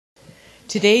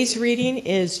Today's reading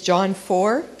is John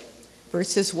 4,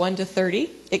 verses 1 to 30.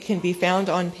 It can be found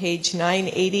on page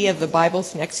 980 of the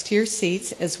Bibles next to your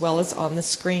seats, as well as on the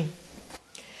screen.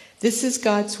 This is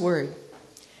God's word.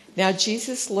 Now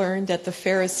Jesus learned that the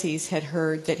Pharisees had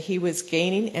heard that he was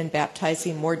gaining and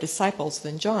baptizing more disciples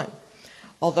than John,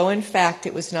 although in fact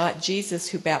it was not Jesus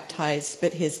who baptized,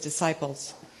 but his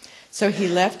disciples. So he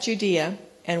left Judea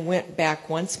and went back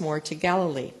once more to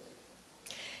Galilee.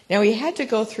 Now he had to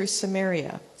go through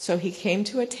Samaria, so he came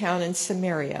to a town in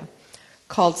Samaria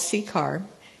called Sychar,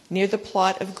 near the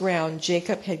plot of ground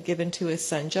Jacob had given to his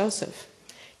son Joseph.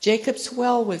 Jacob's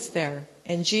well was there,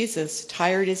 and Jesus,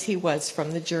 tired as he was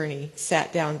from the journey,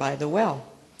 sat down by the well.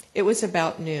 It was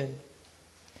about noon.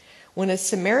 When a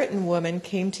Samaritan woman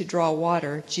came to draw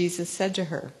water, Jesus said to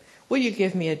her, "Will you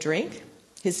give me a drink?"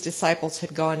 His disciples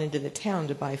had gone into the town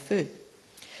to buy food.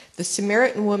 The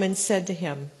Samaritan woman said to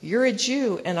him, "You're a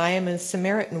Jew, and I am a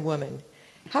Samaritan woman.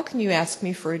 How can you ask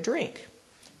me for a drink?"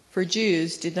 For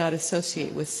Jews did not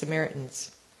associate with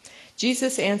Samaritans.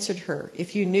 Jesus answered her,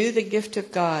 "If you knew the gift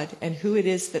of God and who it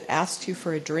is that asks you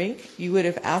for a drink, you would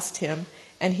have asked him,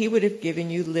 and he would have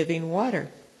given you living water."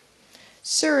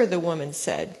 "Sir," the woman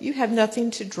said, "you have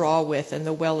nothing to draw with, and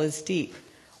the well is deep.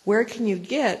 Where can you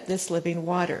get this living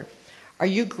water? Are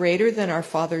you greater than our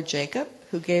father Jacob,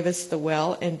 who gave us the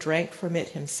well and drank from it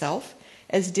himself,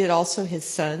 as did also his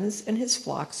sons and his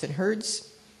flocks and herds?"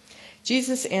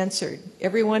 Jesus answered,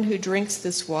 "Everyone who drinks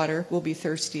this water will be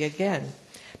thirsty again,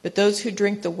 but those who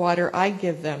drink the water I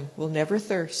give them will never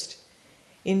thirst.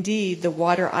 Indeed, the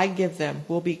water I give them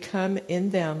will become in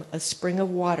them a spring of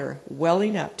water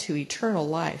welling up to eternal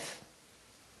life."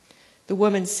 The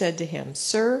woman said to him,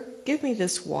 "Sir, give me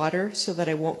this water so that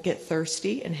I won't get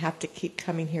thirsty and have to keep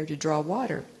coming here to draw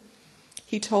water."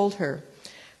 He told her,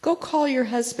 "Go call your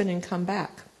husband and come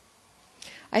back."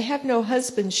 "I have no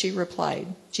husband," she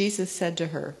replied. Jesus said to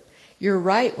her, "You're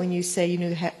right when you say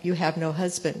you have no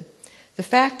husband. The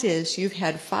fact is, you've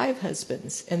had 5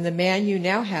 husbands, and the man you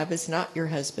now have is not your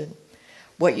husband.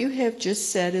 What you have just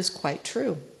said is quite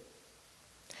true."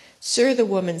 "Sir," the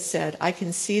woman said, "I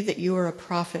can see that you are a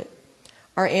prophet.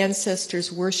 Our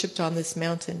ancestors worshipped on this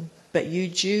mountain, but you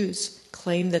Jews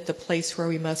claim that the place where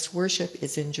we must worship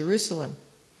is in Jerusalem."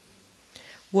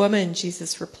 "Woman,"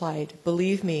 Jesus replied,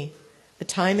 "believe me, the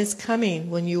time is coming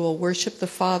when you will worship the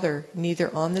Father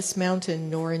neither on this mountain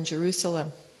nor in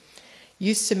Jerusalem.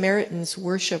 You Samaritans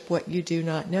worship what you do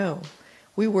not know.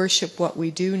 We worship what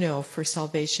we do know, for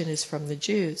salvation is from the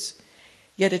Jews.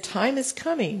 Yet a time is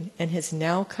coming, and has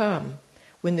now come,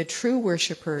 when the true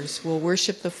worshipers will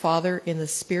worship the Father in the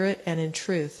Spirit and in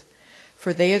truth,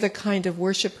 for they are the kind of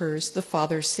worshipers the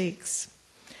Father seeks.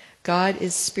 God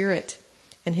is Spirit,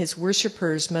 and his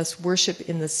worshipers must worship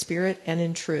in the Spirit and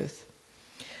in truth."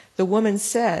 The woman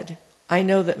said, "I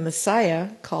know that Messiah,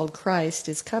 called Christ,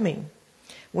 is coming.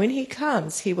 When he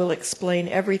comes, he will explain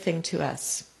everything to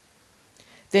us."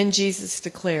 Then Jesus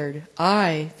declared,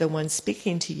 "I, the one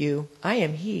speaking to you, I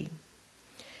am he."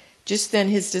 Just then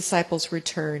his disciples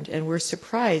returned and were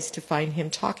surprised to find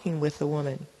him talking with the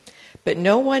woman. But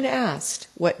no one asked,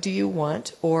 "What do you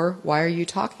want?" or "Why are you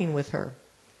talking with her?"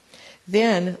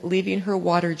 Then, leaving her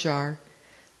water jar,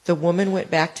 the woman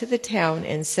went back to the town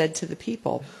and said to the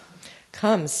people,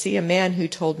 "Come, see a man who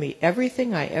told me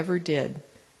everything I ever did.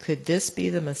 Could this be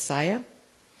the Messiah?"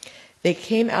 They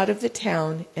came out of the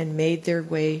town and made their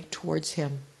way towards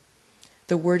him.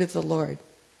 The word of the Lord.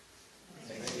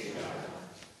 I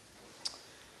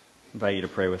invite you to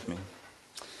pray with me.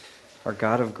 Our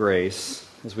God of grace,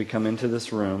 as we come into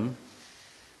this room,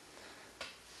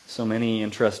 so many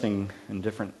interesting and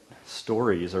different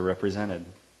stories are represented.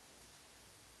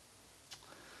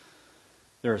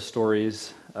 There are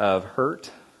stories of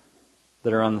hurt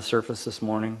that are on the surface this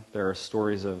morning. There are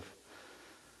stories of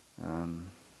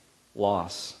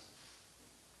loss.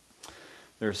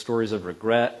 There are stories of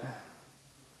regret,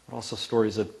 but also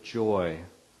stories of joy,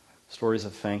 stories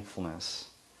of thankfulness.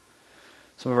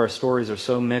 Some of our stories are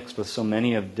so mixed with so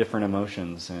many of different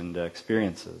emotions and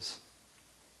experiences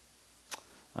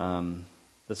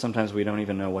that sometimes we don't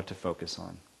even know what to focus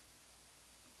on.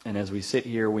 And as we sit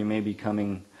here, we may be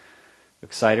coming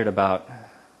excited about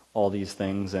all these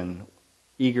things and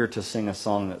eager to sing a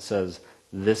song that says,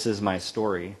 "This is my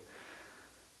story."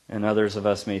 And others of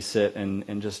us may sit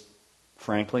and just,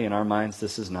 frankly, in our minds,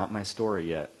 this is not my story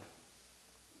yet.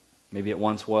 Maybe it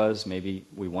once was. Maybe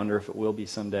we wonder if it will be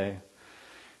someday.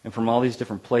 And from all these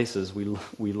different places,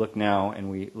 we look now and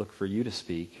we look for you to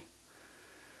speak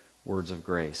words of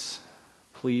grace.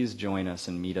 Please join us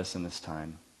and meet us in this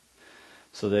time,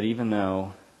 so that even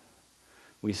though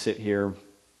we sit here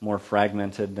more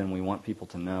fragmented than we want people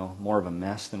to know, more of a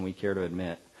mess than we care to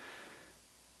admit.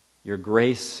 Your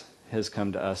grace has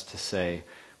come to us to say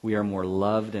we are more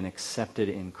loved and accepted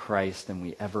in Christ than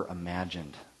we ever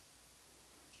imagined,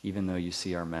 even though you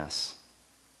see our mess.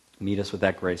 Meet us with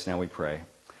that grace now, we pray.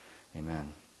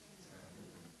 Amen.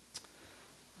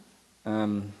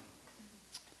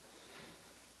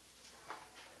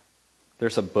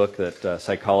 There's a book that a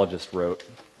psychologist wrote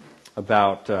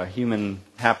about human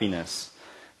happiness,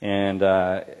 and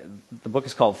the book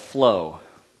is called Flow.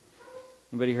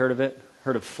 Anybody heard of it?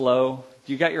 Heard of flow?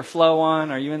 Do you got your flow on?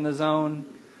 Are you in the zone?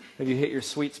 Have you hit your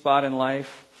sweet spot in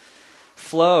life?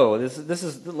 Flow. This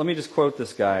is. Let me just quote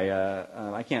this guy.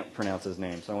 I can't pronounce his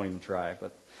name, so I won't even try.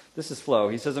 But this is Flow.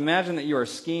 He says, "Imagine that you are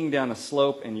skiing down a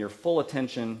slope, and your full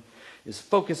attention is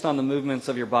focused on the movements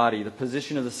of your body, the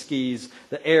position of the skis,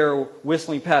 the air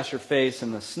whistling past your face,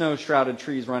 and the snow-shrouded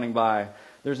trees running by.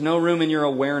 There's no room in your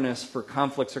awareness for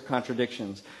conflicts or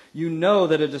contradictions. You know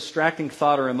that a distracting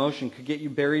thought or emotion could get you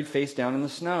buried face down in the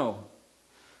snow.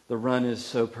 The run is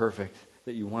so perfect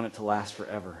that you want it to last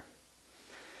forever.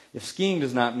 If skiing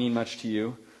does not mean much to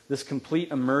you, this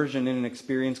complete immersion in an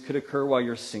experience could occur while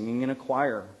you're singing in a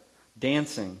choir,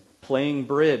 dancing, playing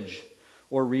bridge,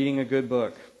 or reading a good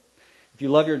book. If you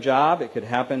love your job, it could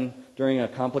happen during a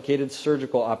complicated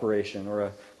surgical operation or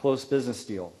a close business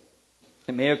deal.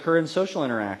 It may occur in social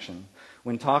interaction,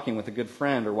 when talking with a good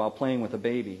friend or while playing with a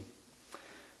baby.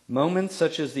 Moments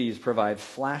such as these provide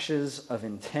flashes of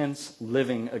intense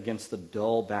living against the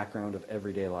dull background of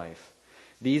everyday life.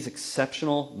 These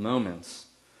exceptional moments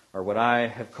are what I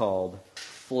have called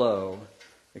flow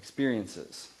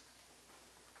experiences."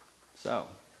 So,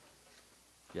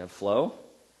 you have flow?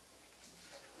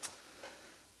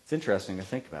 It's interesting to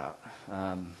think about.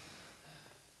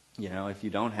 If you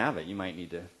don't have it, you might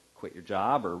need to quit your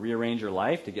job or rearrange your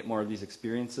life to get more of these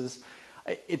experiences.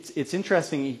 It's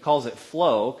interesting he calls it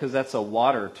flow because that's a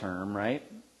water term, right?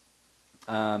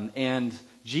 And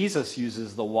Jesus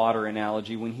uses the water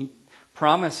analogy when he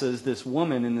promises this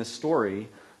woman in this story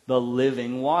the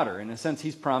living water. In a sense,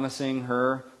 he's promising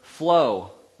her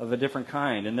flow of a different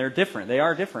kind, and they're different. They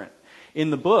are different.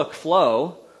 In the book,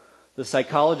 Flow, the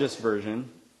psychologist version,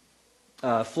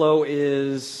 flow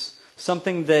is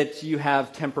something that you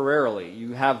have temporarily.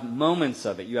 You have moments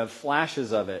of it. You have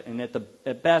flashes of it. And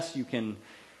at best, you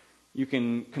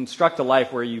can construct a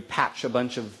life where you patch a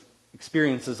bunch of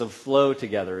experiences of flow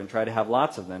together and try to have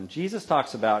lots of them. Jesus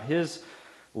talks about his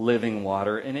living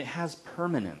water, and it has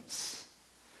permanence.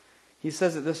 He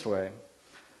says it this way: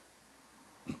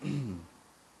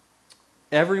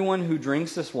 "Everyone who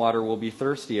drinks this water will be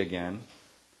thirsty again."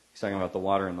 He's talking about the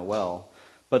water in the well.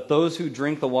 "But those who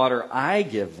drink the water I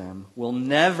give them will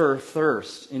never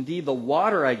thirst. Indeed, the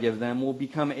water I give them will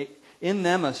become in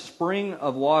them a spring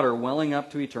of water welling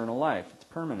up to eternal life." It's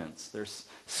permanence. There's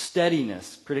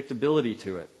steadiness, predictability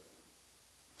to it.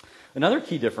 Another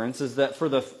key difference is that for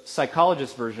the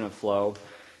psychologist version of flow,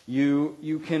 you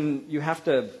have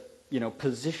to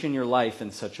position your life in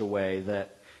such a way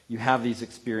that you have these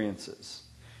experiences.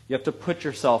 You have to put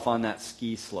yourself on that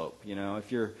ski slope.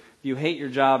 If you hate your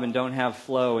job and don't have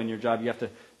flow in your job, you have to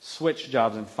switch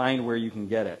jobs and find where you can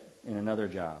get it in another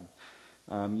job.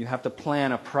 You have to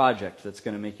plan a project that's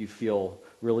going to make you feel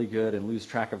really good and lose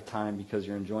track of time because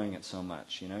you're enjoying it so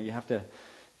much. You have to,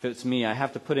 if it's me, I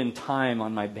have to put in time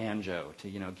on my banjo to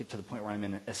get to the point where I'm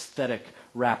in an aesthetic,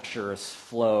 rapturous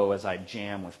flow as I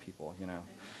jam with people.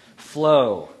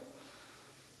 Flow.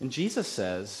 And Jesus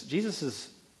says, Jesus'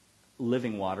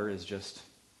 living water is just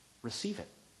receive it.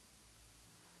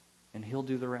 And he'll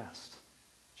do the rest.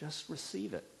 Just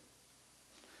receive it.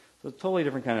 So it's a totally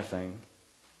different kind of thing.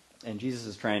 And Jesus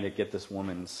is trying to get this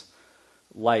woman's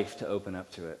life to open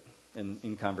up to it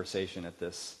in conversation at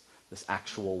this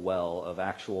actual well of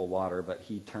actual water, but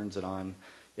he turns it on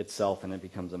itself and it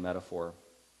becomes a metaphor.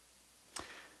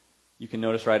 You can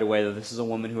notice right away that this is a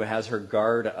woman who has her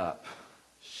guard up.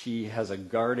 She has a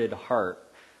guarded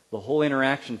heart. The whole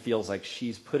interaction feels like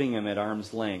she's putting him at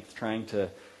arm's length, trying to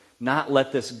not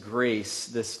let this grace,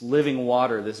 this living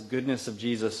water, this goodness of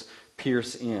Jesus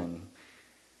pierce in.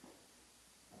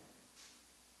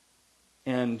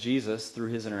 And Jesus, through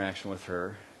his interaction with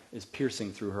her, is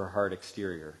piercing through her heart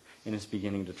exterior and is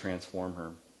beginning to transform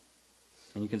her.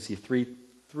 And you can see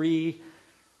three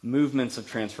movements of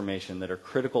transformation that are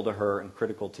critical to her and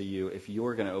critical to you if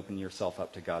you're going to open yourself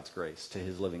up to God's grace, to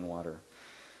his living water.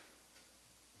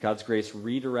 God's grace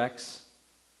redirects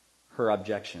her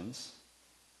objections.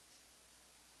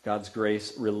 God's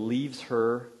grace relieves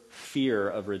her fear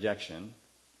of rejection.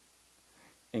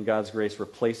 And God's grace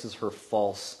replaces her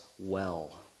false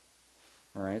well.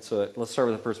 All right, so let's start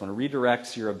with the first one.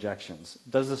 Redirects your objections.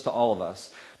 Does this to all of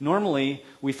us. Normally,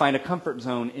 we find a comfort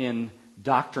zone in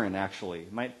doctrine, actually.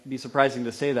 It might be surprising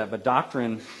to say that, but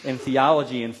doctrine and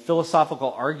theology and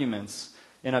philosophical arguments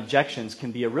and objections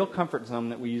can be a real comfort zone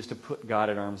that we use to put God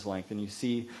at arm's length. And you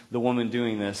see the woman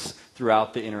doing this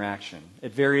throughout the interaction.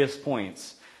 At various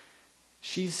points,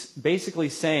 she's basically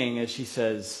saying, as she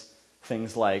says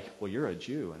things like, well, you're a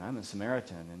Jew and I'm a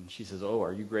Samaritan. And she says, oh,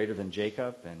 are you greater than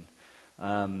Jacob? And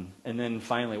then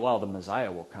finally, well, the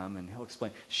Messiah will come and he'll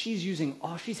explain. She's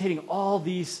hitting all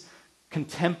these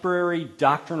contemporary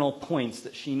doctrinal points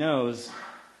that she knows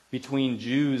between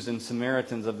Jews and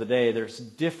Samaritans of the day. There's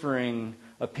differing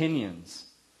opinions.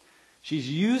 She's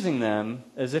using them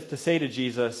as if to say to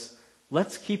Jesus,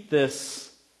 let's keep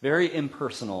this very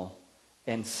impersonal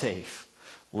and safe.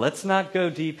 Let's not go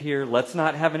deep here. Let's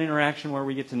not have an interaction where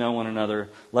we get to know one another.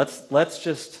 Let's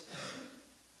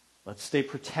stay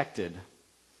protected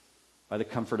by the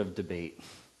comfort of debate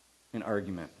and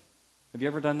argument. Have you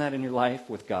ever done that in your life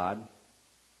with God?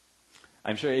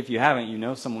 I'm sure if you haven't, you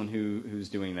know someone who's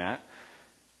doing that.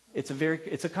 It's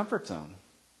a comfort zone.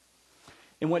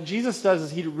 And what Jesus does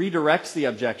is he redirects the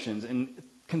objections, and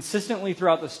consistently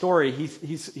throughout the story,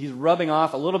 he's rubbing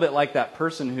off a little bit like that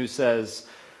person who says,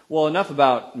 well, enough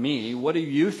about me. What do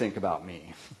you think about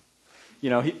me? You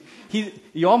know,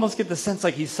 you almost get the sense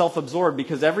like he's self-absorbed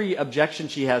because every objection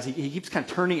she has, he keeps kind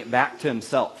of turning it back to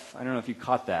himself. I don't know if you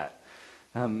caught that.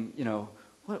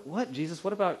 What Jesus?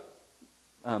 What about,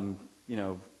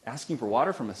 asking for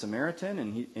water from a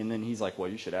Samaritan? And then he's like, well,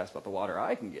 you should ask about the water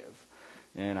I can give.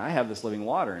 And I have this living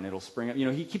water, and it'll spring up.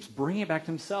 He keeps bringing it back to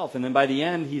himself. And then by the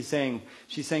end, she's saying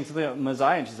something about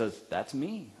Messiah, and she says, that's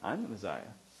me. I'm the Messiah.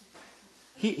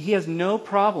 He has no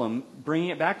problem bringing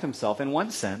it back to himself. In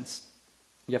one sense,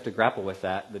 you have to grapple with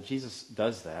that Jesus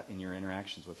does that in your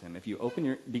interactions with him. If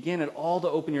you begin at all to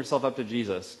open yourself up to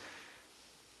Jesus,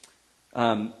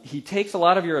 he takes a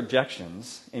lot of your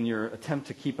objections in your attempt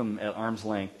to keep them at arm's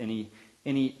length, and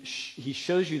he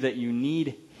shows you that you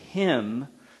need him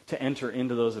to enter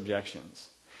into those objections.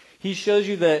 He shows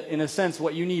you that, in a sense,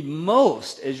 what you need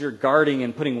most as you're guarding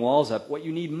and putting walls up, what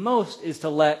you need most is to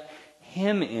let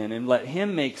him in and let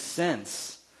him make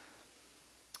sense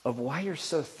of why you're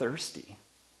so thirsty.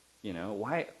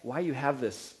 Why you have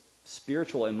this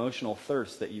spiritual, emotional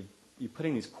thirst that you're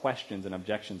putting these questions and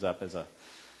objections up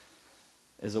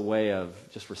as a way of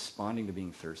just responding to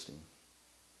being thirsty.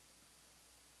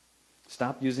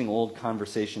 Stop using old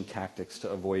conversation tactics to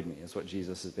avoid me, is what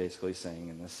Jesus is basically saying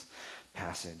in this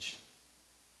passage.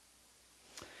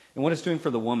 And what it's doing for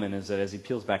the woman is that as he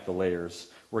peels back the layers,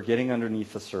 we're getting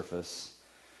underneath the surface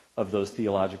of those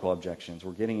theological objections.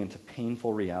 We're getting into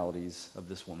painful realities of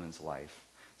this woman's life.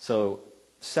 So,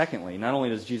 secondly, not only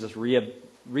does Jesus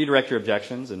redirect your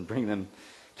objections and bring them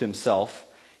to himself,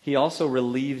 he also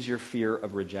relieves your fear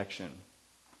of rejection.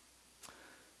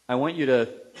 I want you to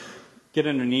get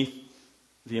underneath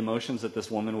the emotions that this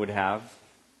woman would have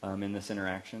in this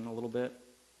interaction a little bit.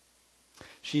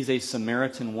 She's a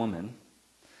Samaritan woman.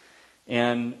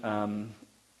 And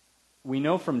we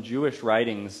know from Jewish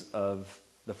writings of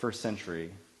the first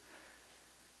century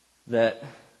that,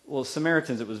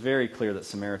 Samaritans, it was very clear that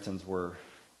Samaritans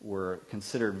were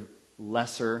considered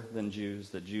lesser than Jews,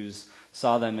 that Jews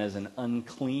saw them as an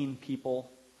unclean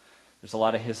people. There's a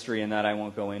lot of history in that I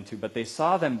won't go into, but they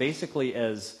saw them basically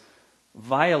as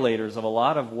violators of a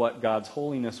lot of what God's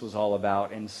holiness was all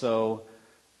about, and so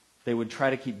they would try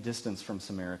to keep distance from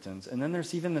Samaritans. And then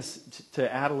there's even this,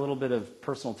 to add a little bit of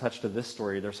personal touch to this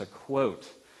story, there's a quote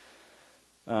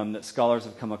that scholars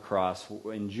have come across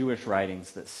in Jewish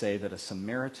writings that say that a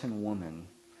Samaritan woman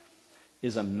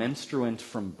is a menstruant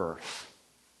from birth,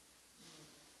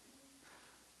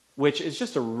 which is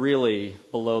just a really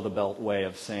below-the-belt way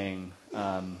of saying,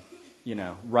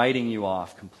 writing you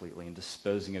off completely and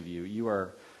disposing of you. You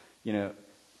are,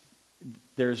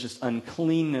 there's just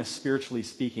uncleanness, spiritually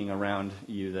speaking, around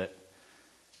you that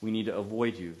we need to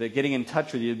avoid you. That getting in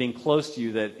touch with you, being close to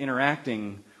you, that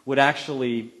interacting would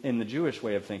actually, in the Jewish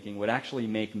way of thinking, would actually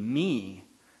make me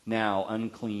now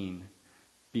unclean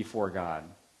before God.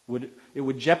 It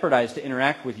would jeopardize to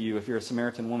interact with you if you're a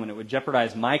Samaritan woman. It would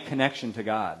jeopardize my connection to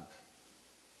God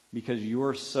because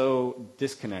you're so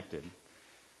disconnected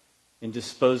and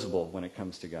disposable when it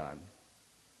comes to God.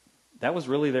 That was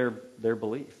really their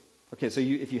belief. Okay, so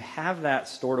if you have that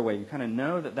stored away, you kind of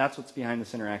know that that's what's behind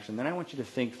this interaction. Then I want you to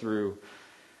think through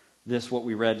this, what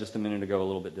we read just a minute ago, a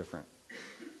little bit different.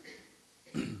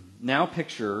 Now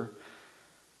picture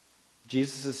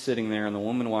Jesus is sitting there, and the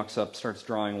woman walks up, starts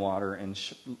drawing water, and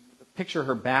picture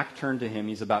her back turned to him.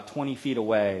 He's about 20 feet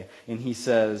away, and he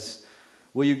says,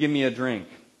 will you give me a drink?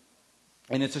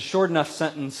 And it's a short enough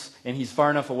sentence, and he's far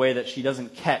enough away that she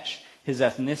doesn't catch his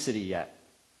ethnicity yet.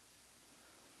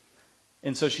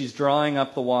 And so she's drawing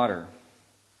up the water.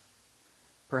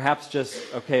 Perhaps just,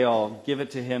 okay, I'll give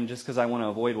it to him just because I want to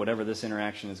avoid whatever this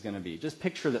interaction is going to be. Just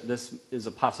picture that this is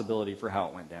a possibility for how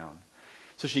it went down.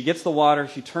 So she gets the water,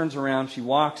 she turns around, she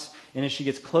walks, and as she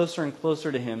gets closer and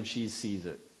closer to him, she sees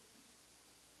it.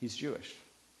 He's Jewish.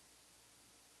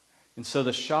 And so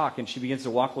the shock, and she begins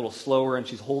to walk a little slower, and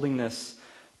she's holding this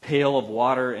pail of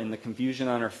water and the confusion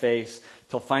on her face,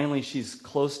 till finally she's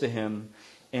close to him,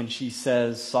 and she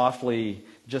says softly,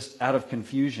 just out of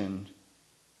confusion,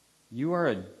 "You are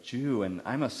a Jew, and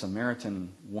I'm a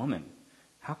Samaritan woman.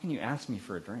 How can you ask me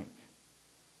for a drink?"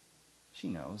 She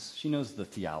knows. She knows the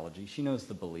theology. She knows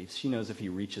the beliefs. She knows if he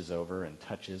reaches over and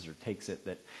touches or takes it,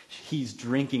 that he's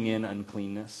drinking in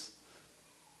uncleanness.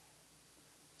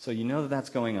 So you know that that's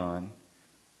going on.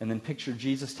 And then picture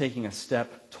Jesus taking a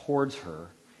step towards her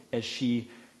as she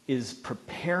is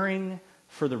preparing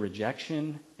for the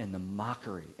rejection and the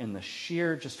mockery and the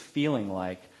sheer just feeling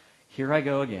like, here I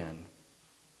go again.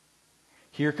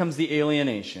 Here comes the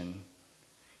alienation.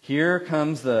 Here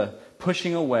comes the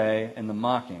pushing away and the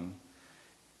mocking.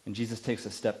 And Jesus takes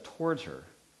a step towards her,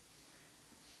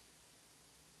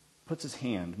 puts his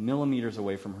hand millimeters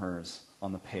away from hers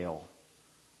on the pail.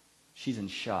 She's in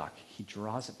shock. He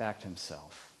draws it back to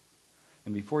himself.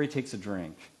 And before he takes a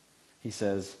drink, he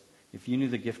says, "If you knew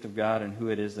the gift of God and who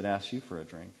it is that asks you for a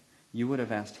drink, you would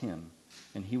have asked him,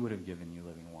 and he would have given you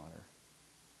living water."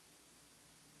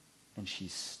 And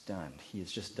she's stunned. He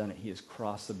has just done it. He has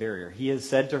crossed the barrier. He has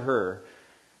said to her,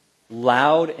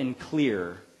 loud and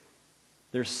clear,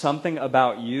 "There's something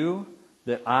about you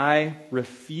that I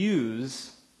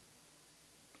refuse.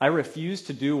 I refuse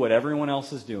to do what everyone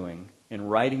else is doing and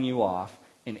writing you off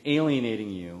and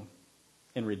alienating you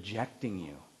and rejecting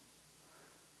you."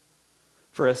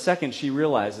 For a second, she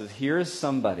realizes here is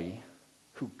somebody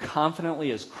who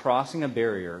confidently is crossing a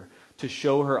barrier to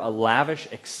show her a lavish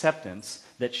acceptance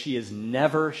that she is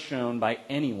never shown by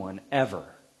anyone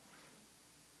ever.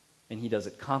 And he does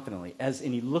it confidently, and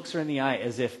he looks her in the eye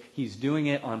as if he's doing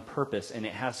it on purpose and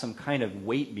it has some kind of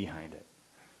weight behind it.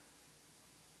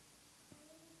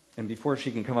 And before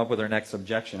she can come up with her next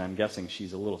objection, I'm guessing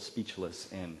she's a little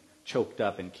speechless and choked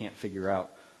up and can't figure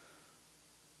out,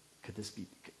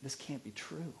 this can't be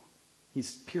true.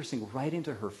 He's piercing right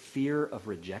into her fear of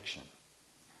rejection.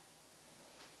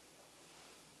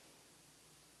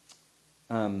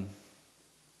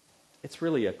 It's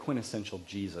really a quintessential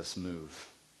Jesus move,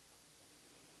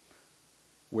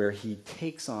 where he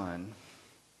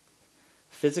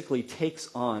physically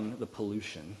takes on the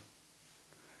pollution,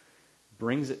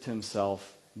 brings it to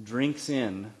himself, drinks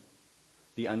in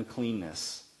the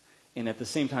uncleanness, and at the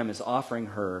same time is offering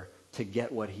her to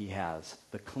get what he has,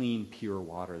 the clean, pure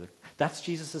water. That's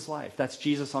Jesus' life. That's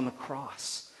Jesus on the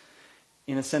cross.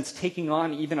 In a sense, taking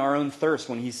on even our own thirst.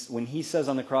 When he says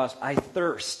on the cross, "I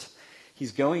thirst,"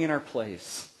 he's going in our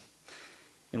place.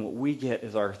 And what we get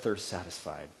is our thirst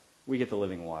satisfied. We get the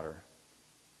living water.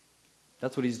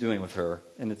 That's what he's doing with her.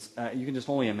 And it's you can just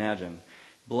only imagine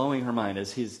blowing her mind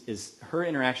as her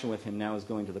interaction with him now is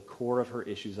going to the core of her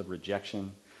issues of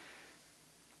rejection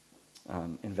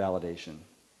and validation.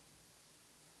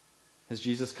 Has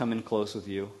Jesus come in close with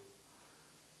you?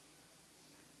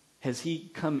 Has he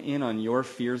come in on your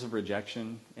fears of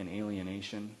rejection and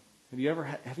alienation? Have you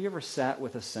ever sat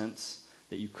with a sense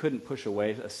that you couldn't push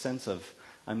away, a sense of,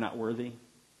 I'm not worthy?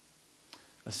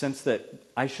 A sense that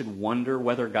I should wonder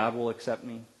whether God will accept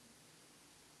me?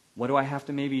 What do I have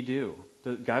to maybe do?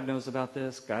 God knows about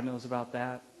this, God knows about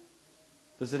that.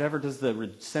 Does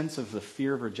the sense of the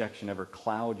fear of rejection ever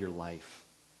cloud your life?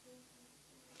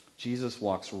 Jesus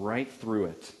walks right through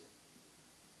it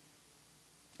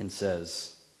and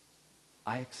says,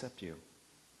 "I accept you.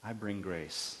 I bring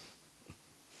grace."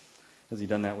 Has he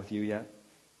done that with you yet?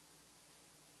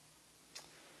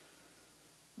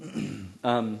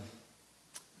 And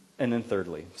then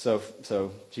thirdly,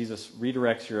 so Jesus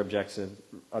redirects your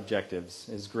objectives.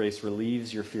 His grace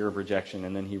relieves your fear of rejection,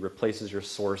 and then he replaces your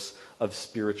source of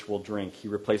spiritual drink. He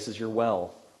replaces your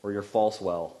well, or your false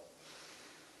well.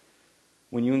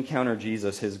 When you encounter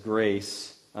Jesus, his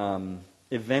grace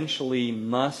eventually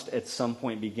must at some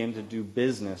point begin to do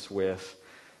business with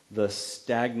the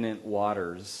stagnant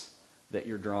waters that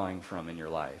you're drawing from in your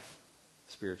life,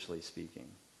 spiritually speaking.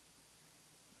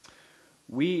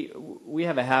 We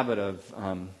have a habit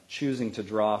of choosing to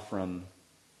draw from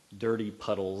dirty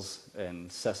puddles and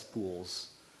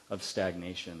cesspools of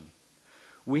stagnation.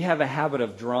 We have a habit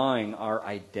of drawing our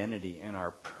identity and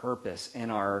our purpose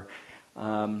and our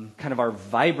kind of our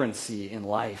vibrancy in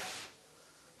life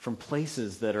from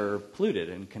places that are polluted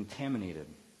and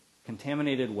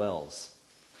contaminated wells.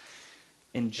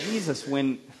 And Jesus,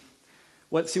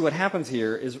 what happens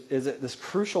here is at this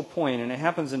crucial point, and it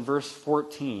happens in verse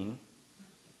 14.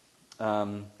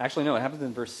 Actually, no, it happens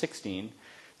in verse 16.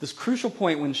 This crucial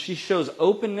point when she shows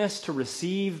openness to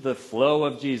receive the flow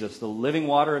of Jesus, the living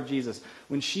water of Jesus,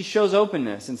 when she shows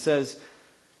openness and says,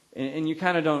 and you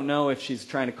kind of don't know if she's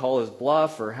trying to call his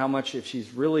bluff or how much, if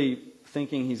she's really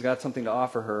thinking he's got something to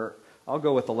offer her. I'll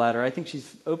go with the latter. I think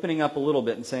she's opening up a little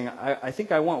bit and saying, I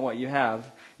think I want what you have.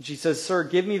 And she says, "Sir,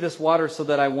 give me this water so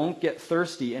that I won't get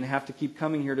thirsty and have to keep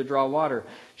coming here to draw water."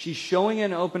 She's showing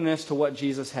an openness to what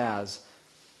Jesus has.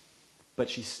 But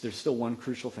there's still one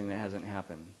crucial thing that hasn't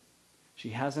happened.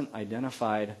 She hasn't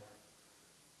identified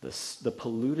the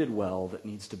polluted well that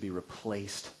needs to be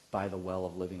replaced by the well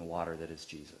of living water that is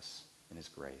Jesus and his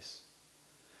grace.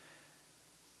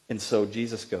 And so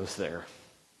Jesus goes there.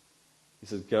 He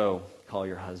says, "Go, call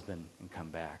your husband and come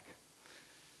back."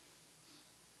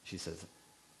 She says,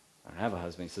 "I don't have a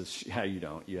husband." He says, "Yeah, you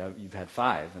don't. You've had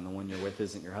 5, and the one you're with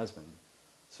isn't your husband.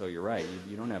 So you're right.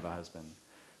 You don't have a husband."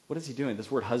 What is he doing? This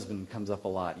word husband comes up a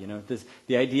lot.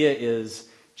 The idea is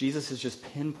Jesus has just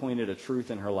pinpointed a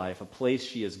truth in her life, a place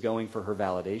she is going for her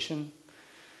validation,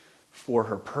 for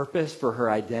her purpose, for her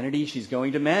identity. She's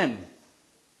going to men.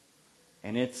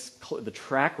 And the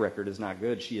track record is not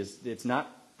good. It's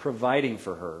not providing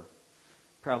for her.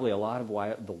 Probably a lot of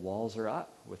why the walls are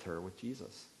up with her, with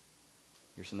Jesus.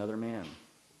 Here's another man.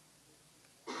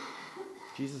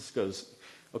 Jesus goes,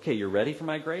 "Okay, you're ready for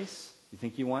my grace? You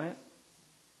think you want it?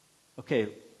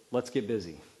 Okay, let's get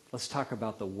busy. Let's talk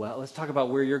about the well. Let's talk about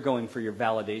where you're going for your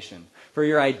validation, for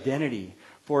your identity,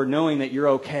 for knowing that you're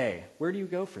okay. Where do you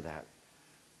go for that?"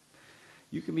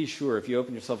 You can be sure if you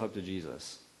open yourself up to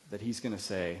Jesus that he's going to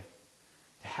say,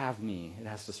 "To have me, it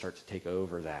has to start to take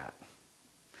over that."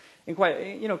 And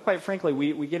quite frankly,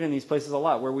 we get in these places a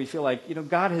lot where we feel like,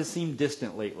 God has seemed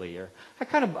distant lately, or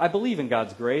I believe in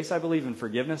God's grace, I believe in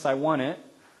forgiveness, I want it,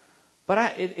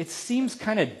 but it seems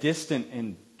kind of distant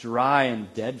and dry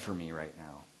and dead for me right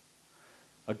now.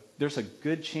 There's a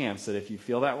good chance that if you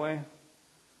feel that way,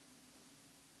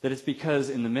 that it's because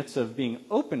in the midst of being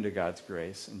open to God's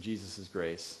grace and Jesus'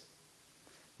 grace,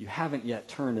 you haven't yet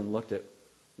turned and looked at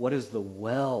what is the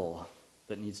well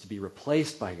that needs to be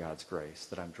replaced by God's grace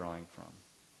that I'm drawing from.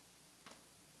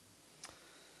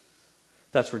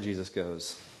 That's where Jesus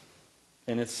goes.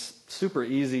 And it's super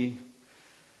easy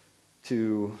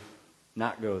to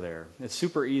not go there. It's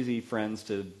super easy, friends,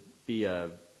 to be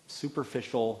a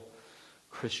superficial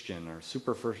Christian or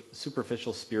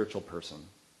superficial spiritual person.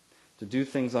 To do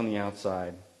things on the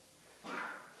outside.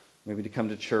 Maybe to come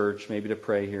to church, maybe to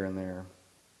pray here and there.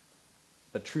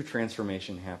 But true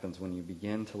transformation happens when you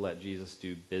begin to let Jesus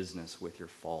do business with your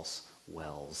false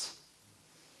wells.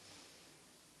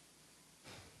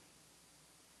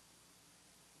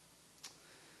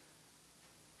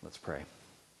 Let's pray.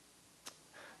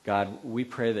 God, we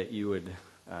pray that you would,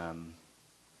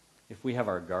 if we have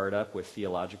our guard up with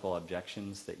theological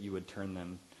objections, that you would turn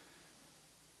them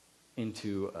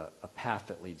into a path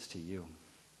that leads to you.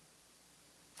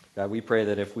 God, we pray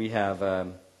that if we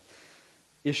have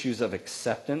issues of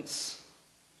acceptance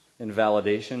and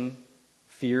validation,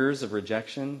 fears of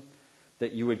rejection,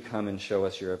 that you would come and show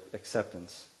us your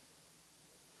acceptance.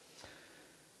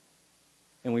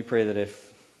 And we pray that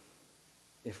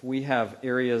if we have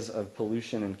areas of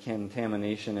pollution and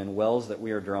contamination and wells that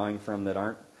we are drawing from that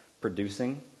aren't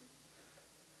producing,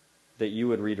 that you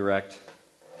would redirect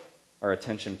our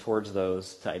attention towards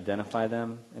those, to identify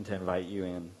them and to invite you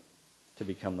in to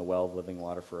become the well of living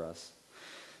water for us.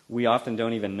 We often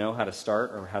don't even know how to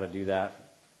start or how to do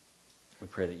that. We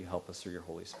pray that you help us through your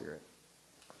Holy Spirit.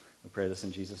 We pray this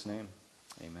in Jesus' name.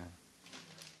 Amen.